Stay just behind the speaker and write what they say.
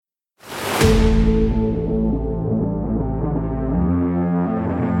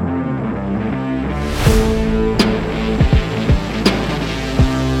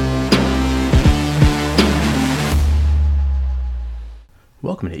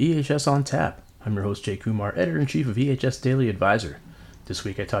EHS On Tap. I'm your host Jay Kumar, Editor-in-Chief of EHS Daily Advisor. This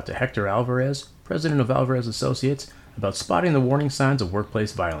week I talked to Hector Alvarez, President of Alvarez Associates, about spotting the warning signs of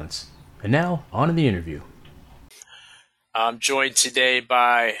workplace violence. And now, on to the interview. I'm joined today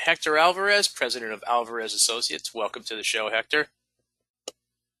by Hector Alvarez, President of Alvarez Associates. Welcome to the show, Hector.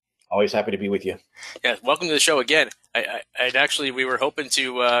 Always happy to be with you. Yeah, welcome to the show again. We were hoping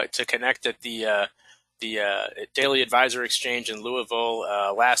to connect at the Daily Advisor Exchange in Louisville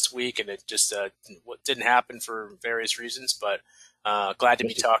last week, and it just didn't happen for various reasons. But glad to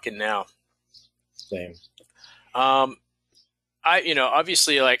be talking now. Same.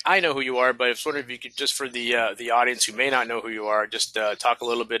 Obviously, I know who you are, but I was wondering if you could, just for the audience who may not know who you are, just talk a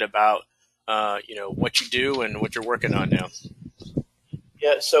little bit about what you do and what you're working on now.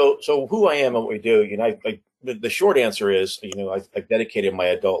 Yeah. So who I am and what we do, the short answer is, I've dedicated my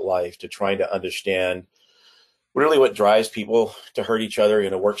adult life to trying to understand really what drives people to hurt each other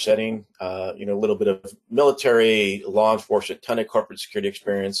in a work setting. A little bit of military, law enforcement, ton of corporate security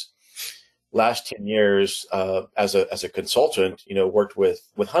experience. Last 10 years as a consultant, worked with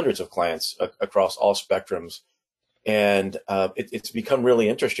hundreds of clients across all spectrums. And it's become really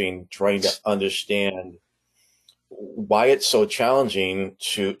interesting trying to understand why it's so challenging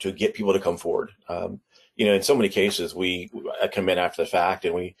to get people to come forward. In so many cases, I come in after the fact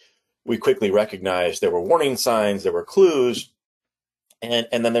and we quickly recognize there were warning signs, there were clues, and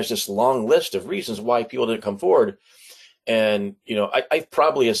then there's this long list of reasons why people didn't come forward. And, I've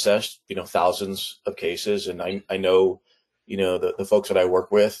probably assessed, thousands of cases, and I know, the folks that I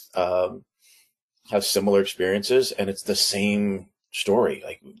work with have similar experiences, and it's the same story,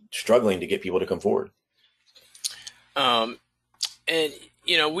 like struggling to get people to come forward.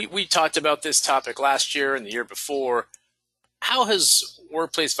 We talked about this topic last year and the year before. How has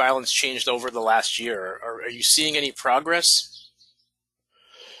workplace violence changed over the last year? Are you seeing any progress?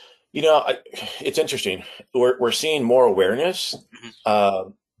 It's interesting. We're seeing more awareness,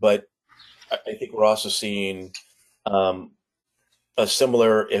 but I think we're also seeing a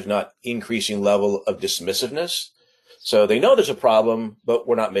similar, if not increasing, level of dismissiveness. So they know there's a problem, but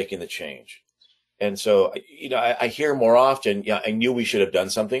we're not making the change. And so, I hear more often, I knew we should have done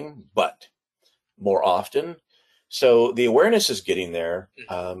something, but more often. So the awareness is getting there.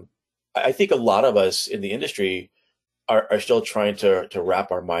 I think a lot of us in the industry are still trying to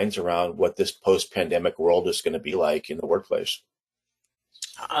wrap our minds around what this post-pandemic world is going to be like in the workplace.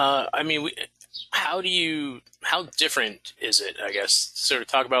 How different is it, I guess, sort of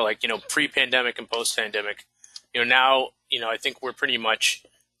talk about pre-pandemic and post-pandemic. Now, I think we're pretty much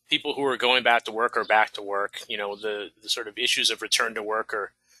people who are going back to work are back to work. The sort of issues of return to work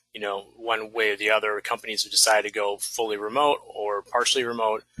are, one way or the other. Companies have decided to go fully remote or partially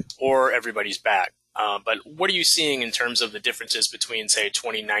remote, or everybody's back. But what are you seeing in terms of the differences between, say,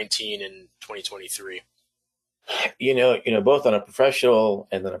 2019 and 2023? Both on a professional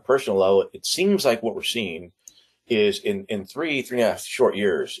and then a personal level, it seems like what we're seeing is in 3.5 short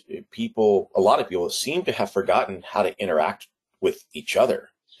years, a lot of people seem to have forgotten how to interact with each other.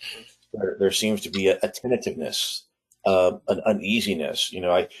 There seems to be a tentativeness, an uneasiness.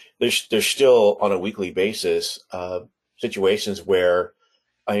 There's still on a weekly basis situations where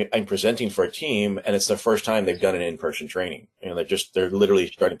I'm presenting for a team and it's the first time they've done an in-person training. They're literally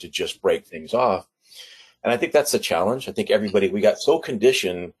starting to just break things off. And I think that's the challenge. I think we got so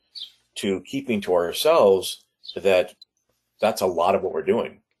conditioned to keeping to ourselves that's a lot of what we're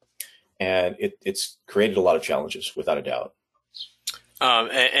doing. And it's created a lot of challenges without a doubt.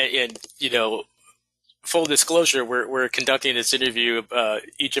 Full disclosure, we're conducting this interview,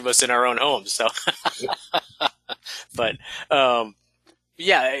 each of us in our own homes. So, but,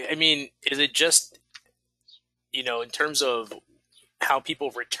 is it just, in terms of how people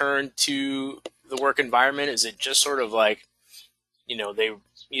return to the work environment, is it just sort of like, they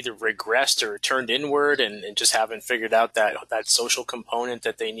either regressed or turned inward and just haven't figured out that social component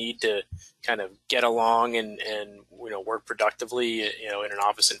that they need to kind of get along and work productively, in an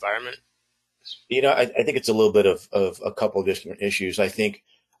office environment? I think it's a little bit of a couple of different issues. I think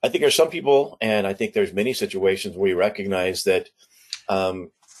there's some people, and I think there's many situations where we recognize that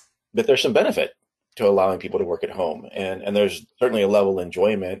there's some benefit to allowing people to work at home, and there's certainly a level of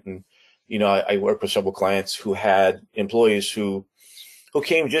enjoyment. And I work with several clients who had employees who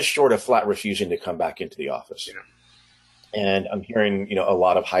came just short of flat refusing to come back into the office. And I'm hearing a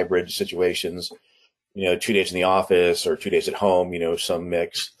lot of hybrid situations, 2 days in the office or 2 days at home, some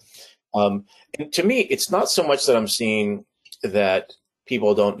mix. And to me, it's not so much that I'm seeing that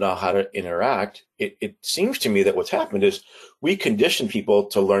people don't know how to interact. It seems to me that what's happened is we condition people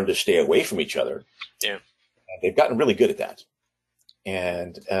to learn to stay away from each other. Yeah. They've gotten really good at that.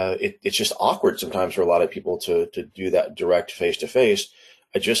 And it's just awkward sometimes for a lot of people to do that direct face to face.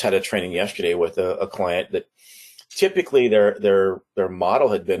 I just had a training yesterday with a client that typically their model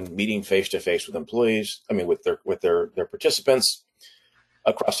had been meeting face to face with employees. I mean, with their participants.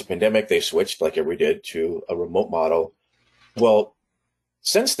 Across the pandemic, they switched, like every did, to a remote model. Well,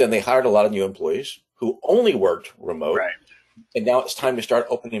 since then, they hired a lot of new employees who only worked remote. Right. And now it's time to start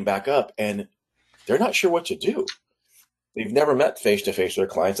opening back up, and they're not sure what to do. They've never met face to face with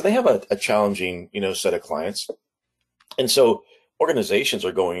their clients, and they have a challenging, set of clients. And so organizations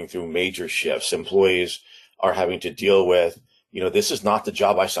are going through major shifts. Employees are having to deal with, this is not the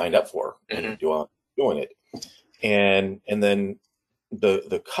job I signed up for, and doing it. And then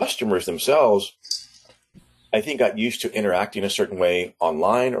the customers themselves, I think, got used to interacting a certain way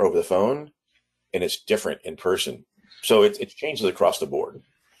online or over the phone, and it's different in person. So it changes across the board.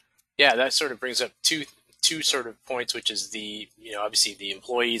 Yeah, that sort of brings up two sort of points, which is the, obviously the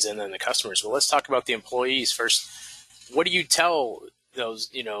employees and then the customers. Well, let's talk about the employees first. What do you tell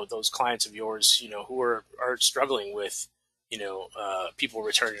those, those clients of yours, who are struggling with, people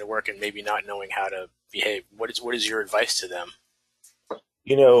returning to work and maybe not knowing how to behave? What is your advice to them?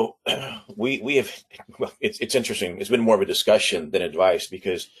 We have, well, it's interesting. It's been more of a discussion than advice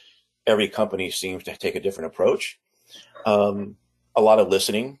because every company seems to take a different approach. A lot of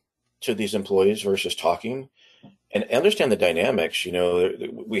listening to these employees versus talking, and understand the dynamics.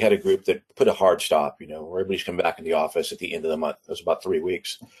 We had a group that put a hard stop, where everybody's come back in the office at the end of the month. It was about 3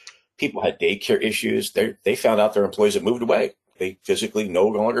 weeks. People had daycare issues. They found out their employees had moved away. They physically no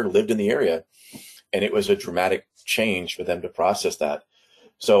longer lived in the area. And it was a dramatic change for them to process that.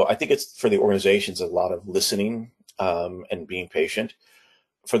 So I think it's for the organizations, a lot of listening and being patient.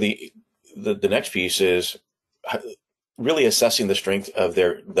 For the next piece is really assessing the strength of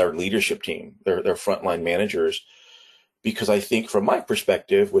their leadership team, their frontline managers, because I think from my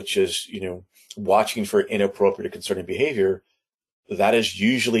perspective, which is, watching for inappropriate or concerning behavior, that is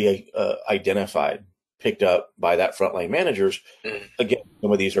usually identified, picked up by that frontline managers. Again,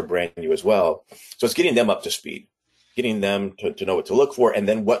 some of these are brand new as well. So it's getting them up to speed, getting them to know what to look for, and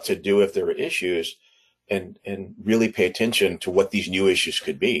then what to do if there are issues, and really pay attention to what these new issues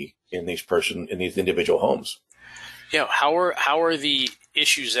could be in these individual homes. Yeah. How are the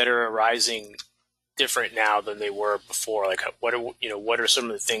issues that are arising different now than they were before? Like, what are some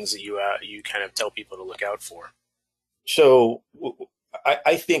of the things that you kind of tell people to look out for? So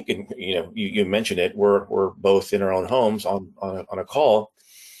I think, and you mentioned it, we're both in our own homes on a call,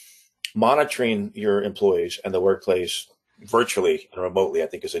 monitoring your employees and the workplace virtually and remotely, I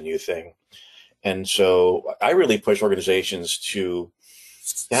think, is a new thing. And so I really push organizations to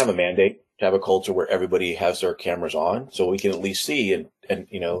have a mandate, to have a culture where everybody has their cameras on, so we can at least see and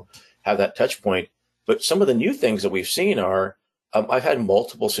have that touch point. But some of the new things that we've seen are, I've had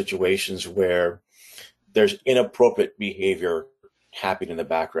multiple situations where there's inappropriate behavior happening in the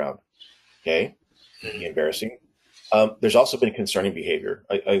background. Okay, embarrassing. There's also been concerning behavior.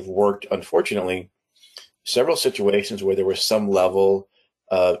 I've worked, unfortunately, several situations where there was some level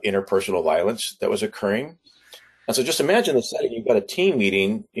of interpersonal violence that was occurring. And so just imagine the setting. You've got a team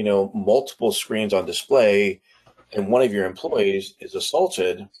meeting, multiple screens on display, and one of your employees is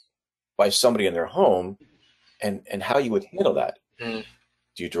assaulted by somebody in their home, and how you would handle that. Do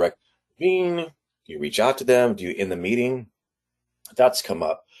you direct intervene? Do you reach out to them? Do you end the meeting? That's come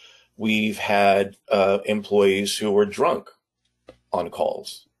up. We've had employees who were drunk on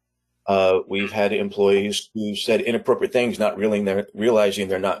calls. We've had employees who said inappropriate things, not realizing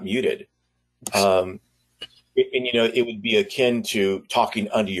they're not muted. It would be akin to talking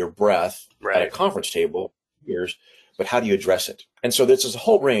under your breath at a conference table, but how do you address it? And so there's this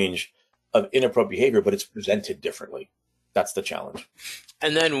whole range of inappropriate behavior, but it's presented differently. That's the challenge.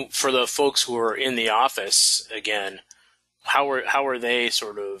 And then for the folks who are in the office, again, how are they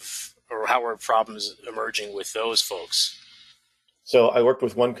how are problems emerging with those folks? So I worked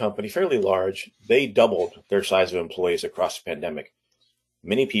with one company, fairly large. They doubled their size of employees across the pandemic.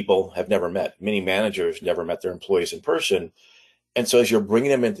 Many people have never met. Many managers never met their employees in person. And so as you're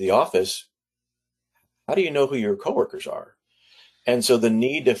bringing them into the office, how do you know who your coworkers are? And so the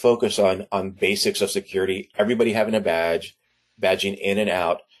need to focus on basics of security, everybody having a badge, badging in and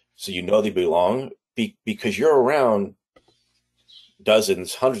out, so you know they belong, because you're around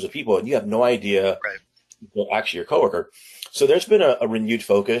dozens, hundreds of people, and you have no idea they're actually your coworker. So there's been a renewed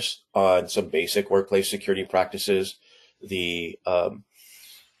focus on some basic workplace security practices. The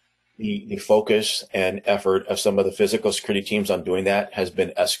focus and effort of some of the physical security teams on doing that has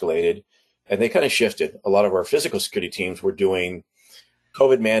been escalated, and they kind of shifted. A lot of our physical security teams were doing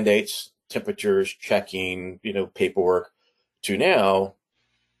COVID mandates, temperatures, checking, paperwork, to now,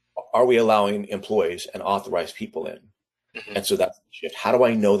 are we allowing employees and authorized people in? Mm-hmm. And so that's the shift. How do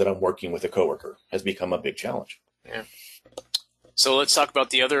I know that I'm working with a coworker has become a big challenge. Yeah. So let's talk about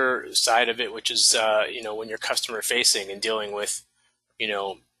the other side of it, which is, when you're customer facing and dealing with,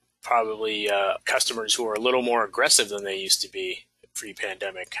 probably customers who are a little more aggressive than they used to be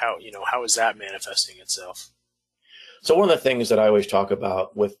pre-pandemic. How is that manifesting itself? So one of the things that I always talk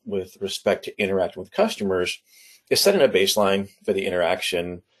about with respect to interacting with customers is setting a baseline for the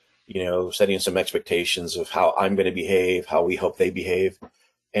interaction, setting some expectations of how I'm going to behave, how we hope they behave.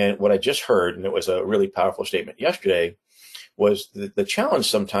 And what I just heard, and it was a really powerful statement yesterday, was the challenge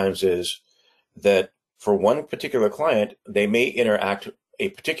sometimes is that for one particular client, they may interact a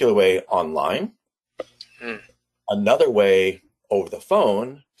particular way online, another way over the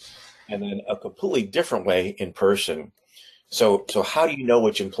phone, and then a completely different way in person. So how do you know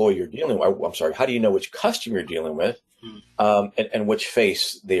which employee you're dealing with? I'm sorry, how do you know which customer you're dealing with, and which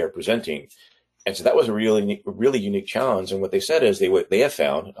face they are presenting? And so that was a really unique challenge. And what they said is they have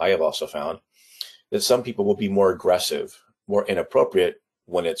found, I have also found, that some people will be more aggressive, more inappropriate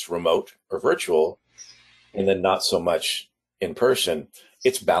when it's remote or virtual, and then not so much in person.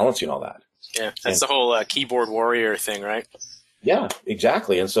 It's balancing all that. Yeah, that's the whole keyboard warrior thing, right? Yeah,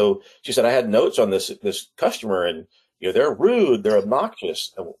 exactly. And so she said, I had notes on this customer, and they're rude, they're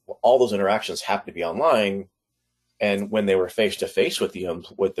obnoxious. All those interactions happen to be online, and when they were face to face with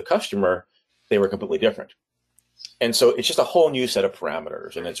the customer, they were completely different. And so it's just a whole new set of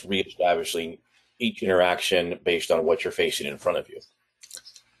parameters, and it's reestablishing each interaction based on what you're facing in front of you.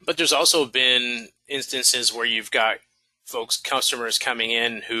 But there's also been instances where you've got customers coming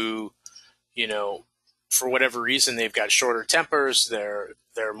in who, for whatever reason, they've got shorter tempers.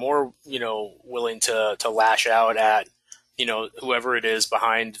 They're more, willing to lash out at, whoever it is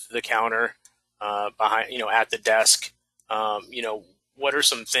behind the counter, at the desk. What are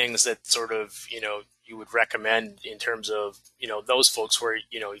some things that sort of, you would recommend in terms of, those folks where,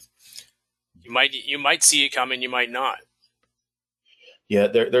 you might see it coming, you might not. Yeah,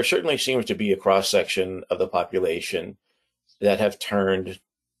 there certainly seems to be a cross section of the population that have turned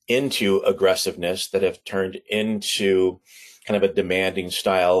into aggressiveness, that have turned into kind of a demanding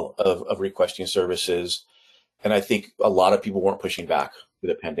style of requesting services. And I think a lot of people weren't pushing back through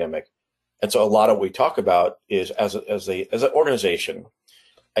the pandemic. And so a lot of what we talk about is as an organization,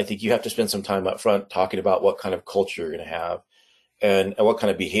 I think you have to spend some time up front talking about what kind of culture you're going to have and what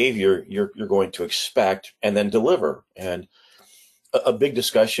kind of behavior you're going to expect and then deliver. And a big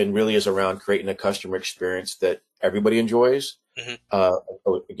discussion really is around creating a customer experience that everybody enjoys.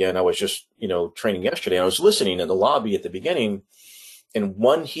 Mm-hmm. Again, I was just, training yesterday. I was listening in the lobby at the beginning, and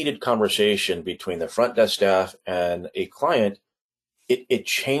one heated conversation between the front desk staff and a client, it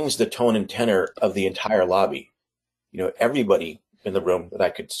changed the tone and tenor of the entire lobby. Everybody in the room that I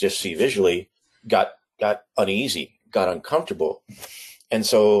could just see visually got uneasy, got uncomfortable. And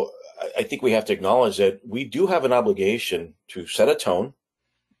so I think we have to acknowledge that we do have an obligation to set a tone,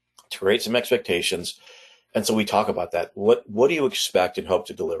 to create some expectations. And so we talk about that. What do you expect and hope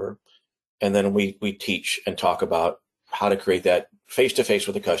to deliver? And then we teach and talk about how to create that face-to-face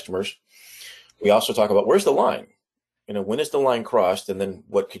with the customers. We also talk about where's the line? When is the line crossed? And then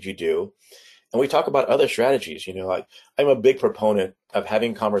what could you do? And we talk about other strategies. I'm a big proponent of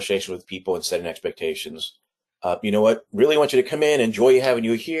having conversations with people and setting expectations. Really want you to come in, enjoy having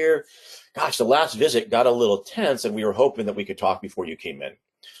you here. Gosh, the last visit got a little tense, and we were hoping that we could talk before you came in.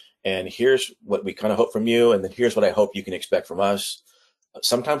 And here's what we kind of hope from you, and then here's what I hope you can expect from us.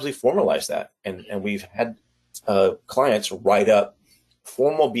 Sometimes we formalize that, and we've had clients write up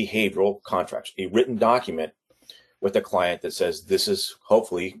formal behavioral contracts, a written document with a client that says this is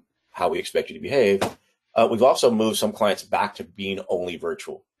hopefully how we expect you to behave. We've also moved some clients back to being only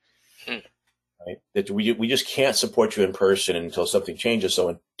virtual. Right? That we just can't support you in person until something changes.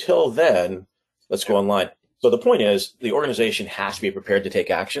 So until then, let's go online. So the point is, the organization has to be prepared to take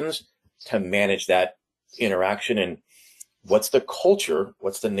actions to manage that interaction. And what's the culture?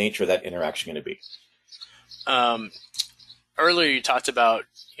 What's the nature of that interaction going to be? Earlier, you talked about,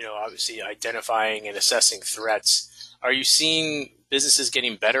 obviously identifying and assessing threats. Are you seeing businesses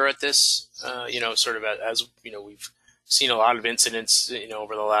getting better at this? Sort of as we've seen a lot of incidents,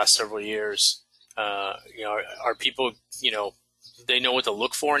 over the last several years. Are people, they know what to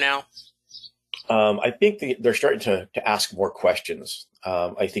look for now? I think they're starting to ask more questions.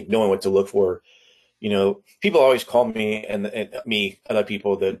 I think knowing what to look for, people always call me and other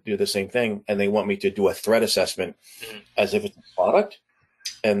people that do the same thing, and they want me to do a threat assessment as if it's a product.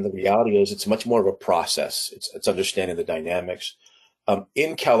 And the reality is it's much more of a process. It's understanding the dynamics.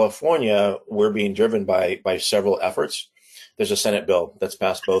 In California, we're being driven by several efforts. there's a Senate bill that's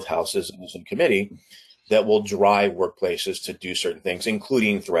passed both houses and is in committee that will drive workplaces to do certain things,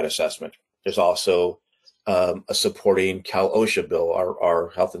 including threat assessment. There's also a supporting Cal OSHA bill, our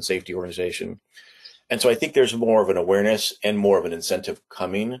health and safety organization. And so I think there's more of an awareness and more of an incentive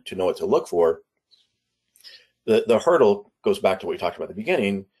coming to know what to look for. The hurdle goes back to what we talked about at the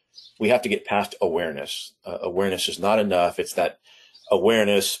beginning. We have to get past awareness. Awareness is not enough. It's that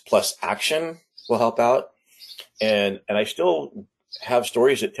awareness plus action will help out. And I still have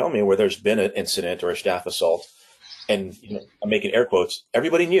stories that tell me where there's been an incident or a staff assault, and I'm making air quotes.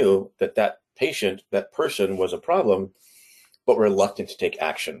 Everybody knew that patient, that person was a problem, but reluctant to take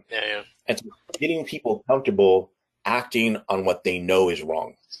action. Yeah. And so getting people comfortable acting on what they know is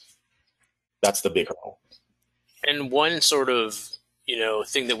wrong. That's the big hurdle. And one sort of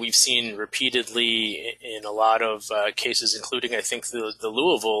thing that we've seen repeatedly in a lot of cases, including I think the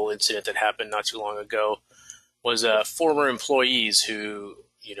Louisville incident that happened not too long ago, was former employees who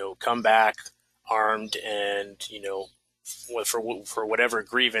come back armed and for whatever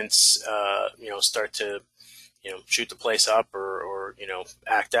grievance start to shoot the place up or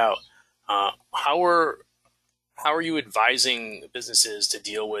act out. How are you advising businesses to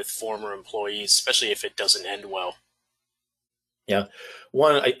deal with former employees, especially if it doesn't end well? Yeah.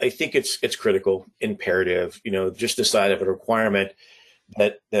 One, I think it's critical, imperative, just decide of a requirement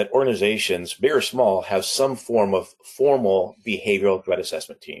that organizations, big or small, have some form of formal behavioral threat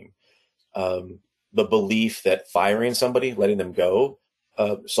assessment team. The belief that firing somebody, letting them go,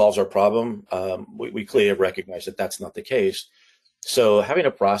 solves our problem. We clearly have recognized that that's not the case. So having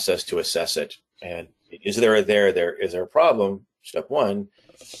a process to assess it, and is there a problem? Step one.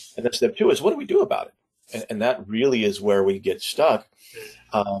 And then step two is, what do we do about it? And that really is where we get stuck.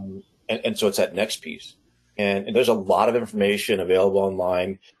 And so it's that next piece. And there's a lot of information available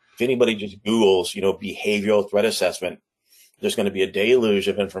online. If anybody just Googles, behavioral threat assessment, there's going to be a deluge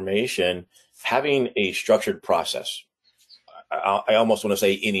of information. Having a structured process, I almost want to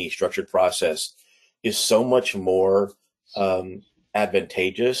say any structured process, is so much more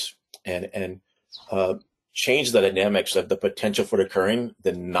advantageous and change the dynamics of the potential for it occurring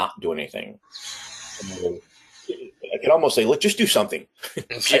than not do anything. I can almost say, let's just do something.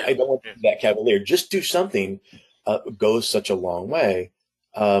 I don't want to be that cavalier. Just do something goes such a long way.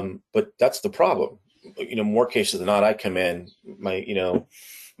 But that's the problem. More cases than not, I come in, my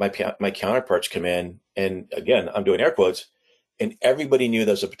counterparts come in, and again, I'm doing air quotes, and everybody knew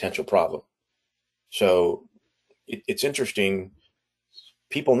there's a potential problem. So it's interesting.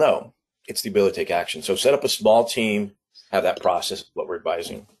 People know it's the ability to take action. So set up a small team, have that process, what we're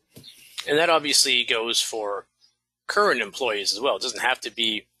advising. And that obviously goes for current employees as well. It doesn't have to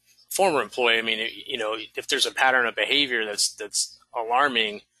be former employee. I mean, if there's a pattern of behavior that's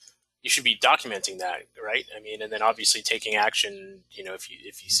alarming, you should be documenting that, right? I mean, and then obviously taking action,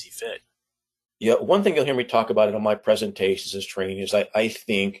 if you see fit. Yeah, one thing you'll hear me talk about in all my presentations as training is I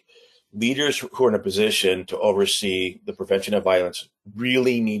think leaders who are in a position to oversee the prevention of violence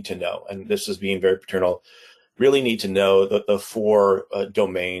really need to know, and this is being very paternal, really need to know the four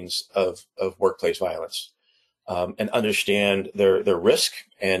domains of workplace violence, and understand their risk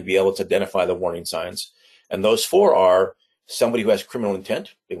and be able to identify the warning signs. And those four are somebody who has criminal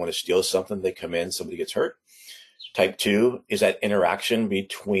intent. They want to steal something. They come in, somebody gets hurt. Type two is that interaction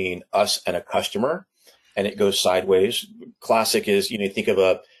between us and a customer, and it goes sideways. Classic is, think of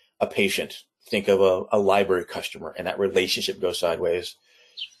a patient, think of a library customer, and that relationship goes sideways.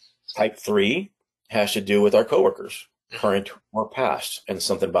 Type three has to do with our coworkers, current or past, and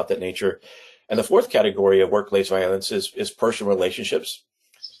something about that nature. And the fourth category of workplace violence is personal relationships.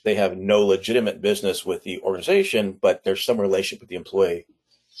 They have no legitimate business with the organization, but there's some relationship with the employee.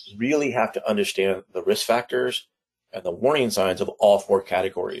 You really have to understand the risk factors and the warning signs of all four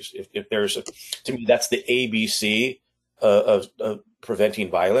categories. If there's to me, that's the ABC of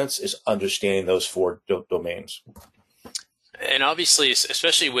preventing violence, is understanding those four domains. And obviously,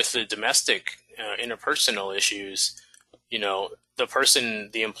 especially with the domestic interpersonal issues,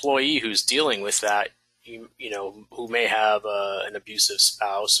 the employee who's dealing with that, who may have an abusive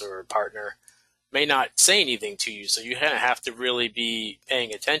spouse or partner, may not say anything to you. So you kind of have to really be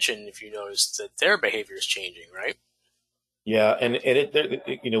paying attention if you notice that their behavior is changing, right? Yeah, and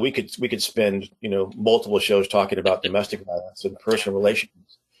we could spend multiple shows talking about domestic violence and personal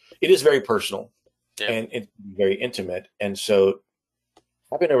relationships. It is very personal, and it's very intimate, and so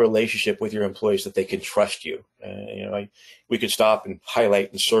having a relationship with your employees that they can trust you. We could stop and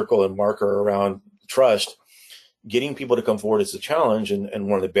highlight and circle and marker around trust. Getting people to come forward is the challenge, and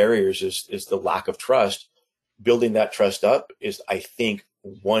one of the barriers is the lack of trust. Building that trust up is, I think,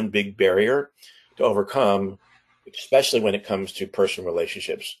 one big barrier to overcome. especially when it comes to personal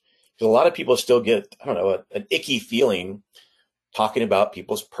relationships. Because a lot of people still get, I don't know, an icky feeling talking about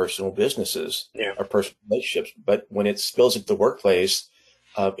people's personal businesses Yeah. or personal relationships. But when it spills into the workplace,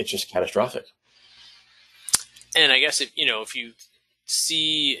 it's just catastrophic. And I guess if you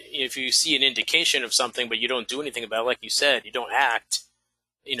see an indication of something, but you don't do anything about it, like you said, you don't act,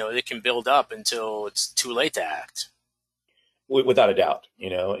 it can build up until it's too late to act. Without a doubt,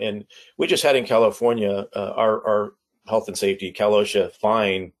 and we just had in California, our health and safety, Cal OSHA,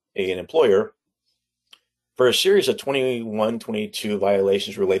 fine an employer for a series of 21, 22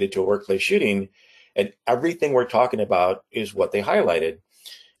 violations related to a workplace shooting. And everything we're talking about is what they highlighted.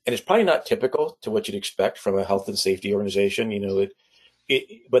 And it's probably not typical to what you'd expect from a health and safety organization,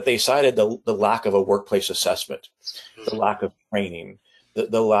 but they cited the lack of a workplace assessment, the lack of training,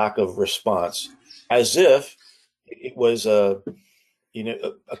 the lack of response, as if it was a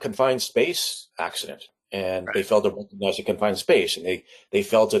confined space accident, and Right. they failed to recognize a confined space, and they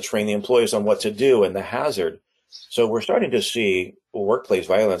failed to train the employees on what to do and the hazard. So we're starting to see workplace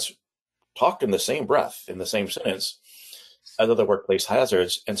violence talked in the same breath, in the same sentence, as other workplace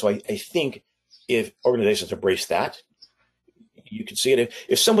hazards. And so I think if organizations embrace that, you can see it.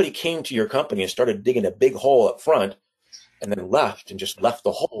 If somebody came to your company and started digging a big hole up front and then left and just left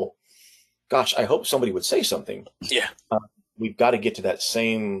the hole, gosh, I hope somebody would say something. Yeah. We've got to get to that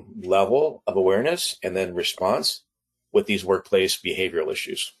same level of awareness and then response with these workplace behavioral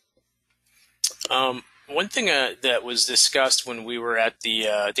issues. One thing that was discussed when we were at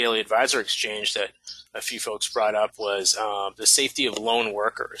the Daily Advisor Exchange that a few folks brought up was the safety of lone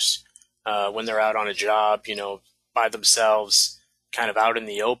workers when they're out on a job, by themselves, kind of out in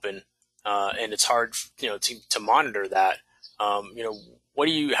the open, and it's hard, to monitor that. How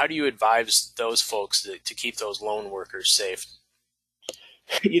do you advise those folks to keep those lone workers safe?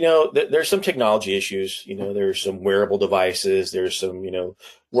 There's some technology issues. There's some wearable devices. There's some,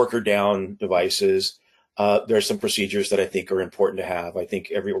 worker down devices. There's some procedures that I think are important to have. I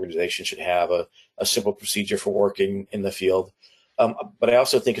think every organization should have a simple procedure for working in the field. But I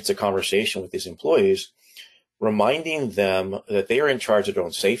also think it's a conversation with these employees, reminding them that they are in charge of their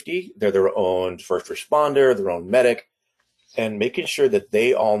own safety. They're their own first responder, their own medic, and making sure that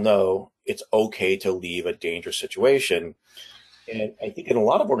they all know it's okay to leave a dangerous situation. And I think in a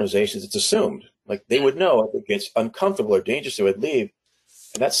lot of organizations, it's assumed, like they would know if it gets uncomfortable or dangerous, they would leave.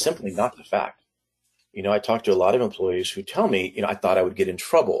 And that's simply not the fact. I talked to a lot of employees who tell me, I thought I would get in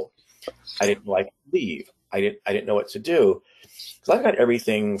trouble. I didn't like to leave. I didn't know what to do. Because I've got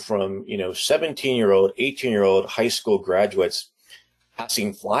everything from, 17-year-old, 18-year-old high school graduates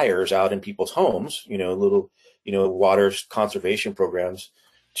passing flyers out in people's homes, little, water conservation programs,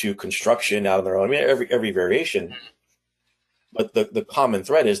 to construction out on their own. I mean, every variation. But the common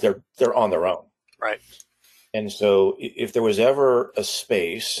thread is they're on their own. Right. And so if there was ever a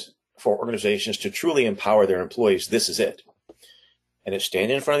space for organizations to truly empower their employees, this is it. And it's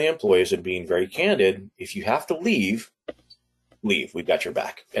standing in front of the employees and being very candid. If you have to leave, we've got your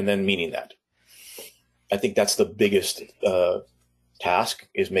back. And then meaning that. I think that's the biggest task,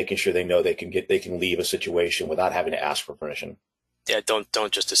 is making sure they know they can leave a situation without having to ask for permission. Yeah,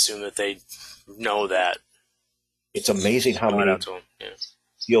 don't just assume that they know that. It's amazing how many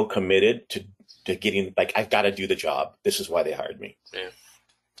feel committed to getting, like, I've got to do the job. This is why they hired me.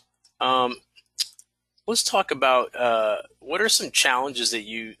 Yeah. Let's talk about what are some challenges that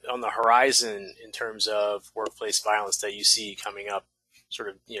you on the horizon in terms of workplace violence that you see coming up, sort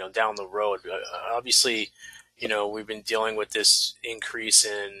of down the road. Obviously, we've been dealing with this increase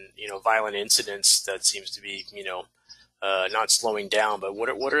in violent incidents that seems to be not slowing down. But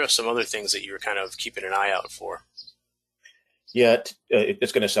what are some other things that you're kind of keeping an eye out for? Yeah,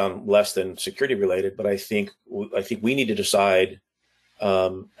 it's going to sound less than security related, but I think we need to decide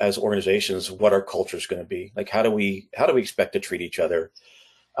as organizations what our culture is going to be. Like, how do we expect to treat each other?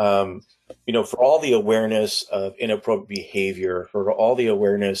 For all the awareness of inappropriate behavior, for all the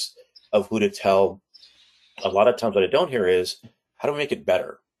awareness of who to tell, a lot of times what I don't hear is, how do we make it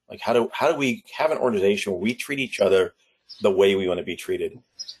better? Like, how do we have an organization where we treat each other the way we want to be treated?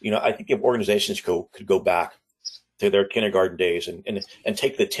 I think if organizations could go back to their kindergarten days and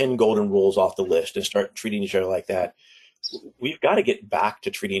take the 10 golden rules off the list and start treating each other like that, we've got to get back to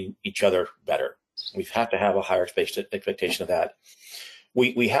treating each other better. We have to have a higher expectation of that.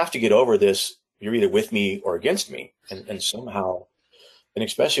 We have to get over this, you're either with me or against me. And somehow, and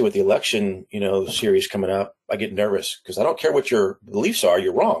especially with the election, series coming up, I get nervous because I don't care what your beliefs are,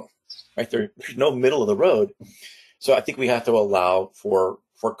 you're wrong, right? There's no middle of the road. So I think we have to allow for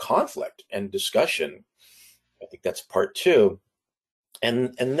conflict and discussion. I think that's part two.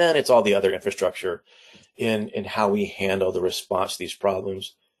 And then it's all the other infrastructure. in how we handle the response to these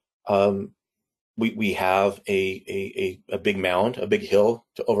problems. We have a big mound, a big hill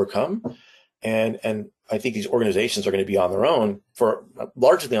to overcome. And I think these organizations are going to be on their own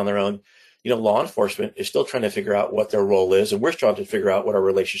largely on their own. Law enforcement is still trying to figure out what their role is, and we're trying to figure out what our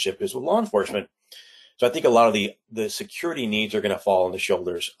relationship is with law enforcement. So I think a lot of the security needs are going to fall on the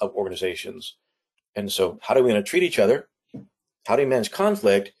shoulders of organizations. And so how do we want to treat each other? How do we manage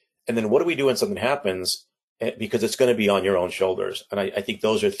conflict? And then what do we do when something happens? Because it's going to be on your own shoulders. And I think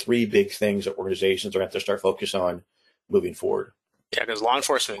those are three big things that organizations are going to have to start focus on moving forward. Yeah, because law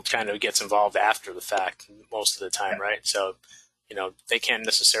enforcement kind of gets involved after the fact most of the time, right? So, they can't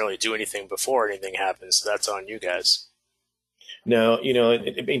necessarily do anything before anything happens. So that's on you guys. No,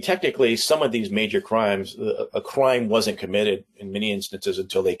 technically, some of these major crimes, a crime wasn't committed in many instances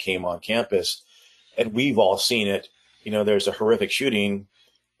until they came on campus. And we've all seen it. There's a horrific shooting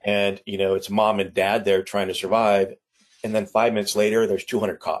and, it's mom and dad there trying to survive. And then 5 minutes later, there's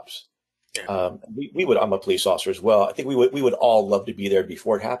 200 cops. Yeah. I'm a police officer as well. I think we would all love to be there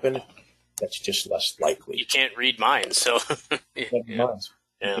before it happened. That's just less likely. You can't read minds, so yeah.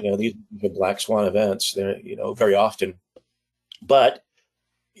 These are black swan events. They're very often, but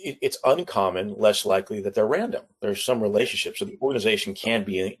it's uncommon, less likely that they're random. There's some relationship, so the organization can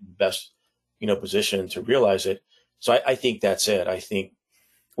be in the best position to realize it. So I think that's it. I think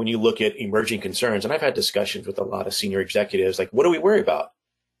when you look at emerging concerns, and I've had discussions with a lot of senior executives, like, what do we worry about?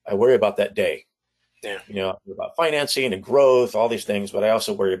 I worry about that day. Yeah. About financing and growth, all these things, but I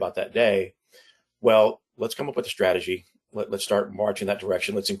also worry about that day. Well, let's come up with a strategy. Let's start marching that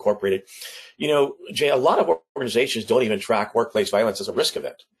direction. Let's incorporate it. Jay, a lot of organizations don't even track workplace violence as a risk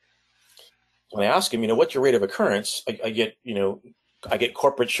event. When I ask them, what's your rate of occurrence? I get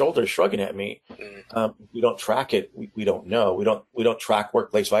corporate shoulders shrugging at me. We don't track it. We don't know. We don't track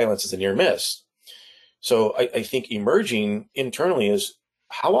workplace violence as a near miss. So I think emerging internally is,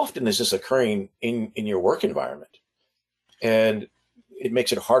 how often is this occurring in your work environment? And it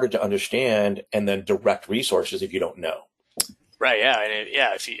makes it harder to understand and then direct resources if you don't know. Right. Yeah. And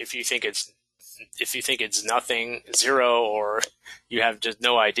if you think it's nothing, zero, or you have just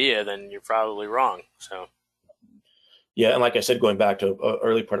no idea, then you're probably wrong. So. Yeah. And like I said, going back to an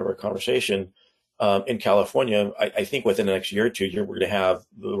early part of our conversation, in California, I think within the next year or two, we're going to have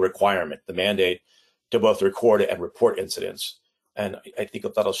the requirement, the mandate to both record and report incidents. And I think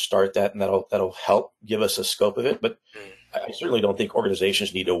that'll start that, and that'll help give us a scope of it. But I certainly don't think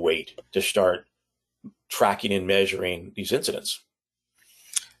organizations need to wait to start tracking and measuring these incidents.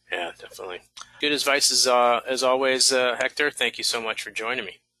 Yeah, definitely. Good advice as always, Hector. Thank you so much for joining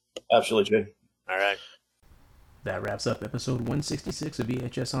me. Absolutely, Jay. All right. That wraps up episode 166 of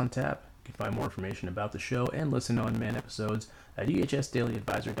EHS On Tap. You can find more information about the show and listen to on-demand episodes at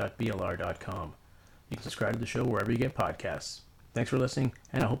ehsdailyadvisor.blr.com. You can subscribe to the show wherever you get podcasts. Thanks for listening,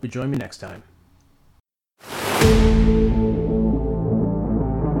 and I hope you join me next time.